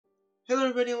Hello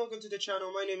everybody and welcome to the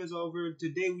channel. My name is Oliver.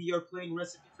 Today we are playing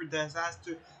Recipe for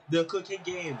Disaster, the cooking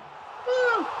game.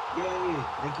 Woo! Yay!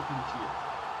 Thank you for the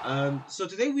cheer. So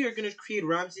today we are gonna create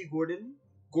Ramsey Gordon,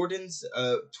 Gordon's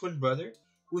twin brother,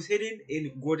 who's hidden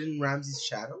in Gordon Ramsay's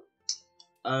shadow.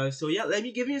 So yeah,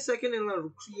 give me a second and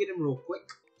I'll create him real quick.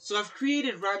 So I've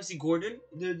created Ramsey Gordon.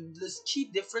 The key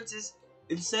difference is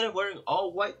instead of wearing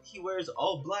all white, he wears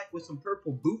all black with some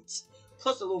purple boots,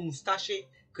 plus a little mustache,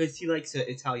 because he likes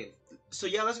Italian. So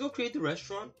yeah, let's go create the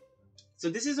restaurant. So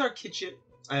this is our kitchen,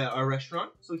 our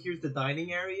restaurant. So here's the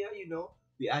dining area, you know.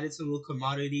 We added some little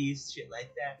commodities, shit like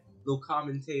that. Little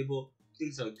common table,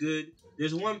 things are good.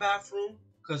 There's one bathroom,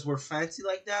 because we're fancy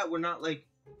like that. We're not like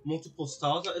multiple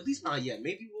stalls, at least not yet.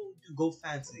 Maybe we'll go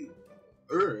fancy.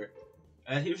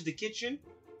 Here's the kitchen.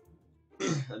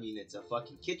 I mean, it's a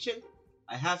fucking kitchen.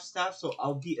 I have staff, so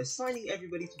I'll be assigning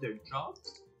everybody to their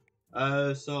jobs.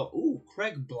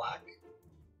 Craig Black.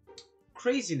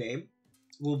 Crazy name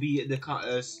will be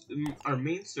our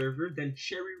main server, then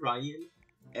Cherry Ryan,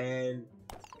 and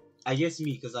I guess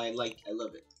me, because I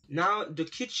love it. Now the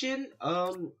kitchen,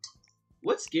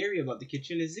 what's scary about the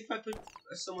kitchen is if I put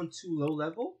someone too low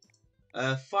level,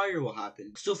 fire will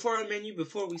happen. So for our menu,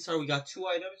 before we start, we got two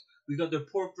items. We got the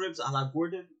pork ribs a la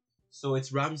Gordon, so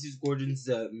it's Ramsey Gordon's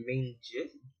main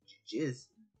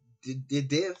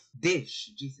dish.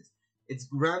 Jesus, it's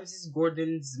Ramsey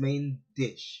Gordon's main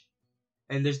dish.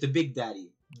 And there's the Big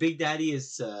Daddy. Big Daddy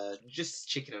is just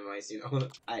chicken and rice, you know.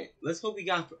 Alright, let's hope we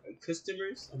got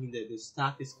customers. I mean, the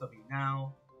staff is coming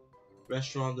now.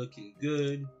 Restaurant looking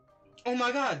good. Oh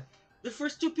my god! The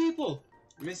first two people!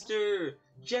 Mr.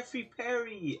 Jeffrey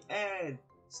Perry and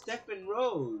Stephen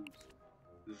Rose.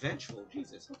 Vengeful,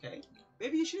 Jesus, okay.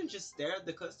 Maybe you shouldn't just stare at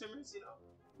the customers, you know?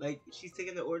 Like, she's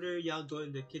taking the order, y'all go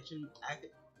in the kitchen, act.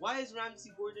 Why is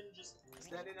Ramsey Gordon just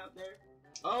standing out there?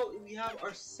 Oh, we have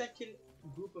our second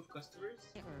group of customers.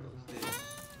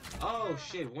 Oh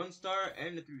shit, 1 star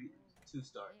and a 2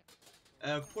 star.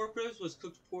 Pork ribs was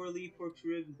cooked poorly. Pork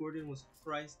ribs Gordon was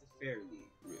priced fairly.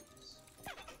 Ribs.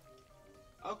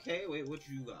 Okay, wait, what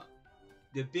you got?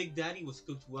 The Big Daddy was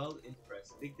cooked well.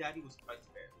 Impressed. Big Daddy was priced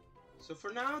fair. So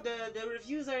for now, the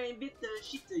reviews are a bit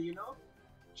shit, you know.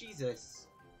 Jesus.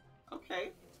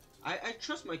 Okay, I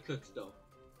trust my cooks though.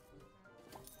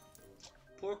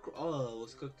 Pork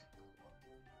was cooked,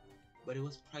 but it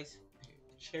was priced.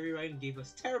 Cherry Ryan gave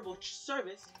us terrible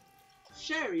service.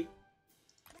 Sherry,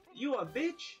 you a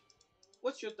bitch?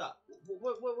 What's your thought?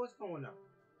 What's going on?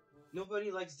 Nobody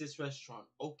likes this restaurant.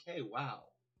 Okay, wow.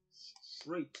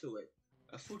 Straight to it.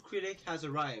 A food critic has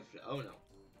arrived. Oh no.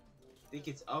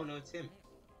 Oh no, it's him.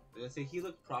 I say he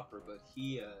looked proper, but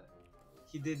he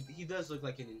does look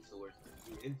like an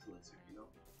influencer, you know.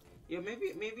 Yeah,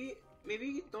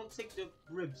 maybe don't take the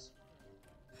ribs.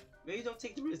 Maybe don't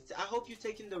take the ribs. I hope you're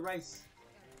taking the rice.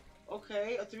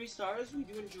 Okay, a 3 stars. We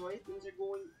do enjoy it. Things are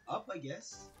going up, I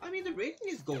guess. I mean, the rating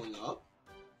is going up.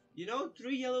 You know,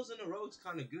 3 yellows in a row is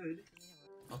kind of good.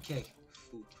 Okay,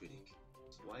 food critic.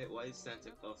 Why is Santa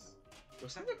Claus? Bro,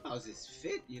 Santa Claus is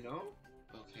fit, you know?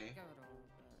 Okay.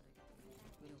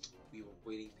 We were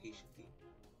waiting patiently.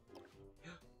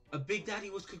 A Big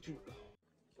Daddy was cooked.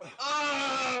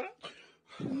 Ah!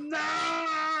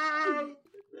 No!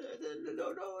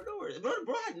 No worries.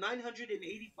 Bro had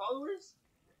 980 followers,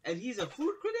 and he's a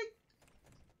food critic?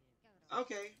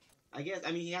 Okay. I guess,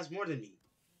 I mean, he has more than me.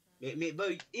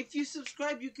 But if you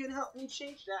subscribe, you can help me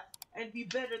change that and be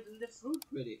better than the food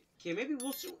critic. Okay, maybe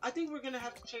I think we're gonna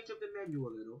have to change up the menu a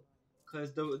little,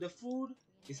 because the food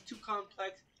is too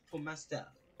complex for my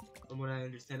staff, from what I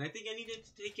understand. I think I needed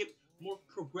to take it more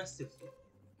progressively.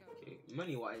 Okay,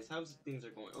 money-wise, how's things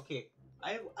are going? Okay,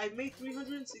 I made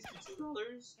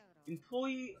 $362.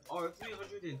 Employee are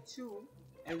 302,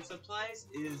 and supplies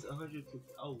is 150.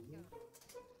 Oh,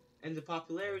 and the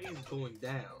popularity is going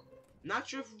down. Not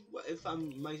sure if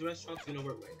my restaurant's gonna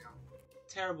work right now.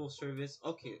 Terrible service.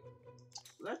 Okay,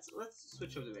 let's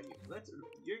switch up the menu.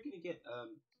 You're gonna get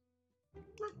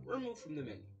removed from the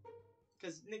menu,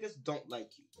 because niggas don't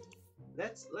like you.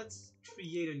 Let's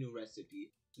create a new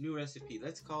recipe.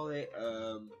 Let's call it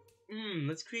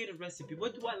let's create a recipe.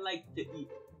 What do I like to eat?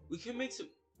 We can make some,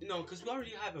 no, because we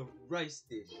already have a rice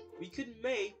dish. We could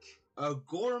make a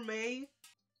gourmet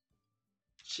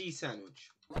cheese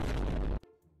sandwich.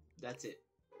 That's it.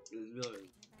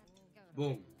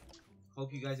 Boom.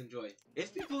 Hope you guys enjoy.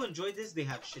 If people enjoy this, they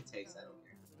have shit taste. I don't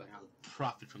care, but I'll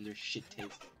profit from their shit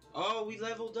taste. Oh, we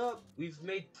leveled up. We've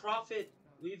made profit.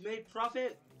 We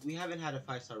haven't had a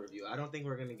 5-star review. I don't think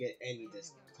we're gonna get any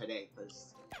this today,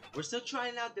 because we're still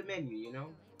trying out the menu, you know?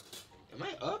 Am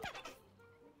I up?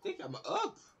 I think I'm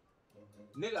up.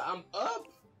 Nigga, I'm up.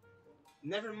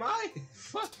 Never mind.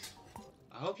 Fuck.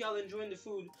 I hope y'all enjoying the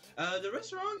food. The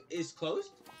restaurant is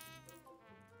closed.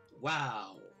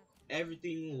 Wow.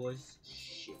 Everything was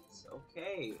shit.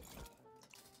 Okay.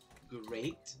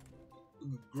 Great.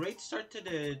 Great start to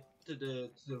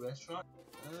the restaurant.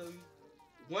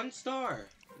 1 star.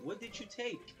 What did you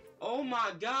take? Oh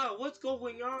my god, what's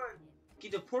going on? Okay,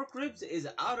 the pork ribs is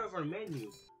out of our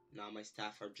menu. Now my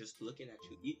staff are just looking at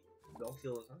you. Eat. Don't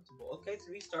feel uncomfortable. Okay,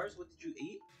 3 stars. What did you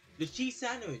eat? The cheese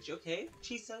sandwich. Okay,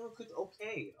 cheese sandwich could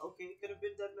okay. Okay, could have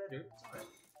been done better. It's alright.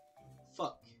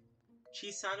 Fuck.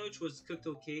 Cheese sandwich was cooked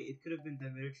okay. It could have been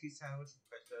done better. Cheese sandwich is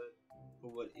for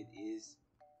what it is.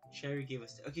 Cherry gave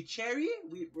us. Okay, Cherry.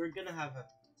 We're gonna have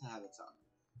to have a talk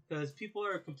because people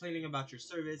are complaining about your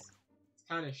service. It's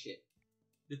kind of shit.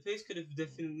 The place could have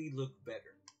definitely looked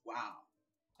better. Wow.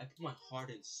 I put my heart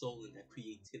and soul in that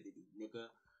creativity, nigga.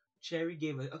 Cherry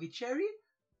gave us... Okay, Cherry?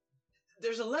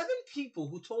 There's 11 people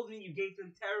who told me you gave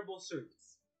them terrible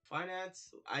service.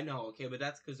 Finance? I know, okay, but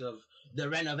that's because of the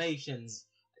renovations.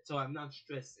 So I'm not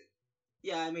stressing.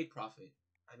 Yeah, I made profit.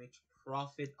 I made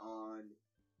profit on,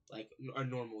 like, a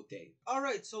normal day.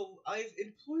 Alright, so I've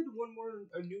employed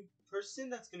a new person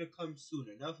that's gonna come soon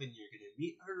enough, and you're gonna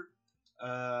meet her.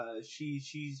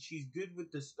 She's good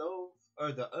with the stove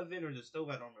or the oven or the stove.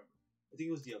 I don't remember. I think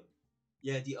it was the oven.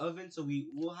 Yeah, the oven. So we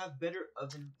will have better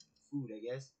oven food, I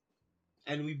guess.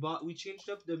 And we changed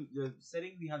up the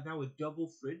setting. We have now a double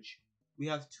fridge. We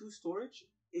have 2 storage.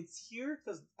 It's here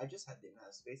because I just didn't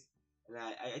have space, and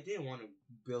I didn't want to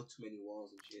build too many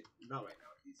walls and shit. Not right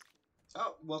now, at least.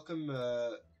 Oh, welcome,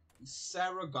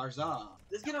 Sarah Garza.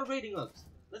 Let's get our rating up.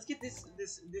 Let's get this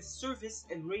service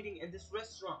and rating and this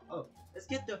restaurant up. Let's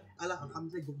get the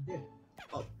Ramsey Gordon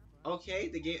up. Okay,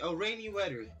 the game. Oh, rainy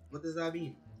weather. What does that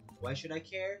mean? Why should I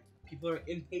care? People are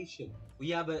impatient. Well,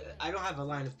 yeah, but I don't have a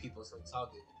line of people, so it's all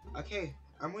good. Okay,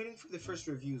 I'm waiting for the first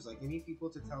reviews. Like, I need people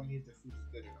to tell me if the food is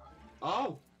good or not.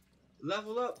 Oh,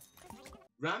 level up.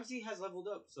 Ramsey has leveled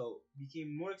up, so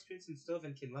became more experienced in stuff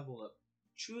and can level up.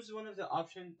 Choose one of the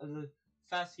options of the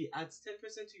fast feed. Adds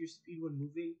 10% to your speed when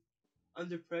moving.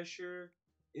 Under pressure,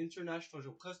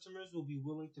 international customers will be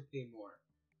willing to pay more.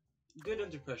 Good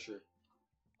under pressure.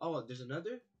 Oh, there's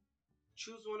another?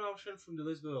 Choose one option from the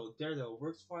list below. Daredevil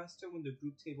works faster when the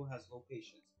group table has low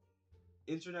patience.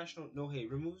 International no hate.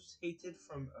 Removes hated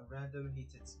from a random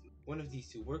hated skill. One of these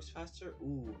two works faster.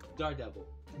 Ooh, Daredevil.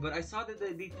 But I saw that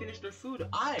they finished their food.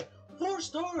 4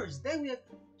 stars! Then we had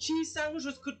cheese sandwich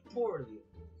was cooked poorly.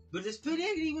 But the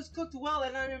spaghetti was cooked well,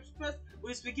 and I'm impressed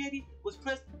with the spaghetti was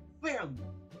pressed fairly.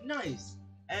 Nice.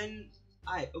 And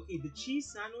okay, the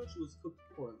cheese sandwich was cooked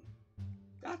poorly.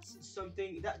 That's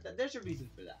something there's a reason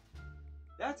for that.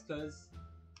 That's because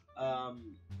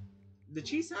the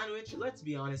cheese sandwich, let's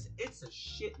be honest, it's a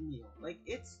shit meal. Like,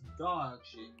 it's dog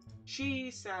shit.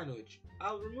 Cheese sandwich.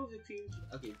 I'll remove the cream.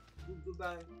 Okay,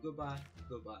 goodbye.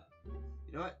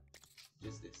 You know what?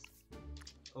 Just this.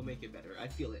 I'll make it better. I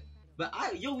feel it. But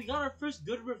we got our first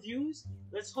good reviews.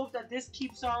 Let's hope that this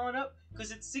keeps on up,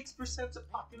 because it's 6%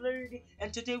 of popularity,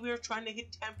 and today we are trying to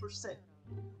hit 10%.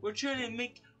 We're trying to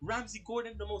make Ramsey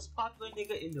Gordon the most popular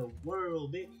nigga in the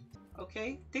world, baby.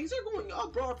 Okay, things are going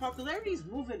up, bro. Our popularity is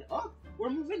moving up. We're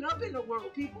moving up in the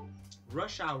world, people.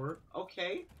 Rush hour.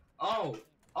 Okay. Oh,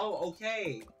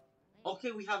 okay.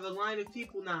 Okay, we have a line of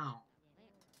people now.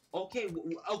 Okay,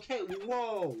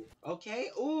 whoa. Okay,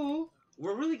 ooh.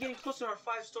 We're really getting close to our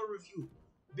 5-star review.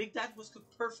 Big Dad was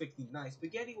cooked perfectly. Nice.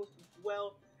 Spaghetti was cooked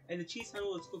well, and the cheese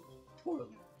sandwich was cooked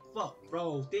poorly. Fuck,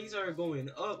 bro. Things are going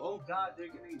up. Oh God, they're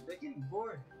getting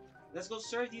bored. Let's go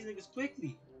serve these niggas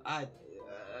quickly.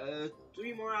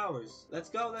 3 more hours. Let's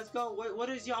go. What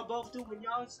is y'all both do when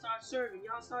y'all start serving?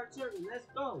 Let's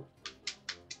go.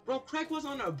 Bro, Craig was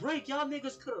on a break. Y'all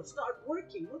niggas could have started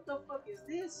working. What the fuck is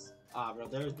this? Bro,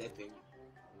 there's that thing.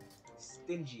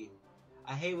 Stingy.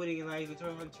 I hate waiting in line. The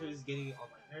Tour Hunter is getting on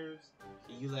my nerves.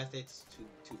 You left it.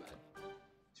 Too bad.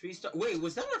 3 star. Wait,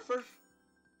 was that our first?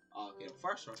 Oh, okay,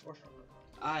 4 star.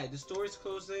 Alright, the store is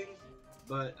closing,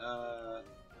 but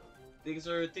things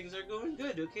are going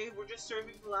good. Okay, we're just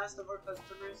serving the last of our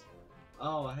customers.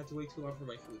 Oh, I had to wait too long for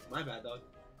my food. My bad, dog.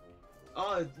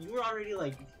 Oh, you were already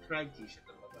like cranky. Shut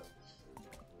the fuck up.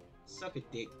 Suck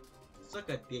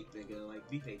a dick, nigga. Like,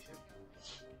 be patient.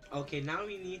 Okay, now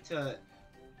we need to.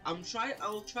 I'll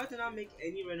try to not make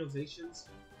any renovations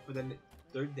for the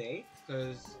 3rd day,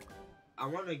 because I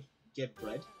want to get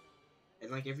bread. And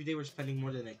like every day we're spending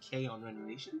more than $1,000 on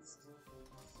renovations.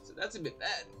 So that's a bit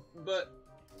bad. But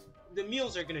the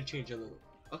meals are gonna change a little.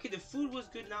 Okay, the food was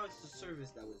good, now it's the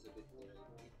service that was a bit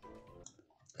bad.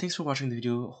 Thanks for watching the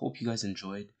video. Hope you guys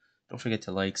enjoyed. Don't forget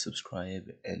to like,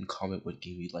 subscribe, and comment what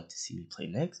game you'd like to see me play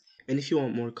next. And if you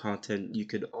want more content, you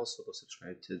could also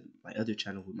subscribe to my other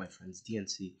channel with my friends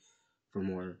DNC for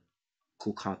more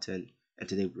cool content. And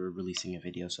today we're releasing a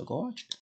video, so go watch it.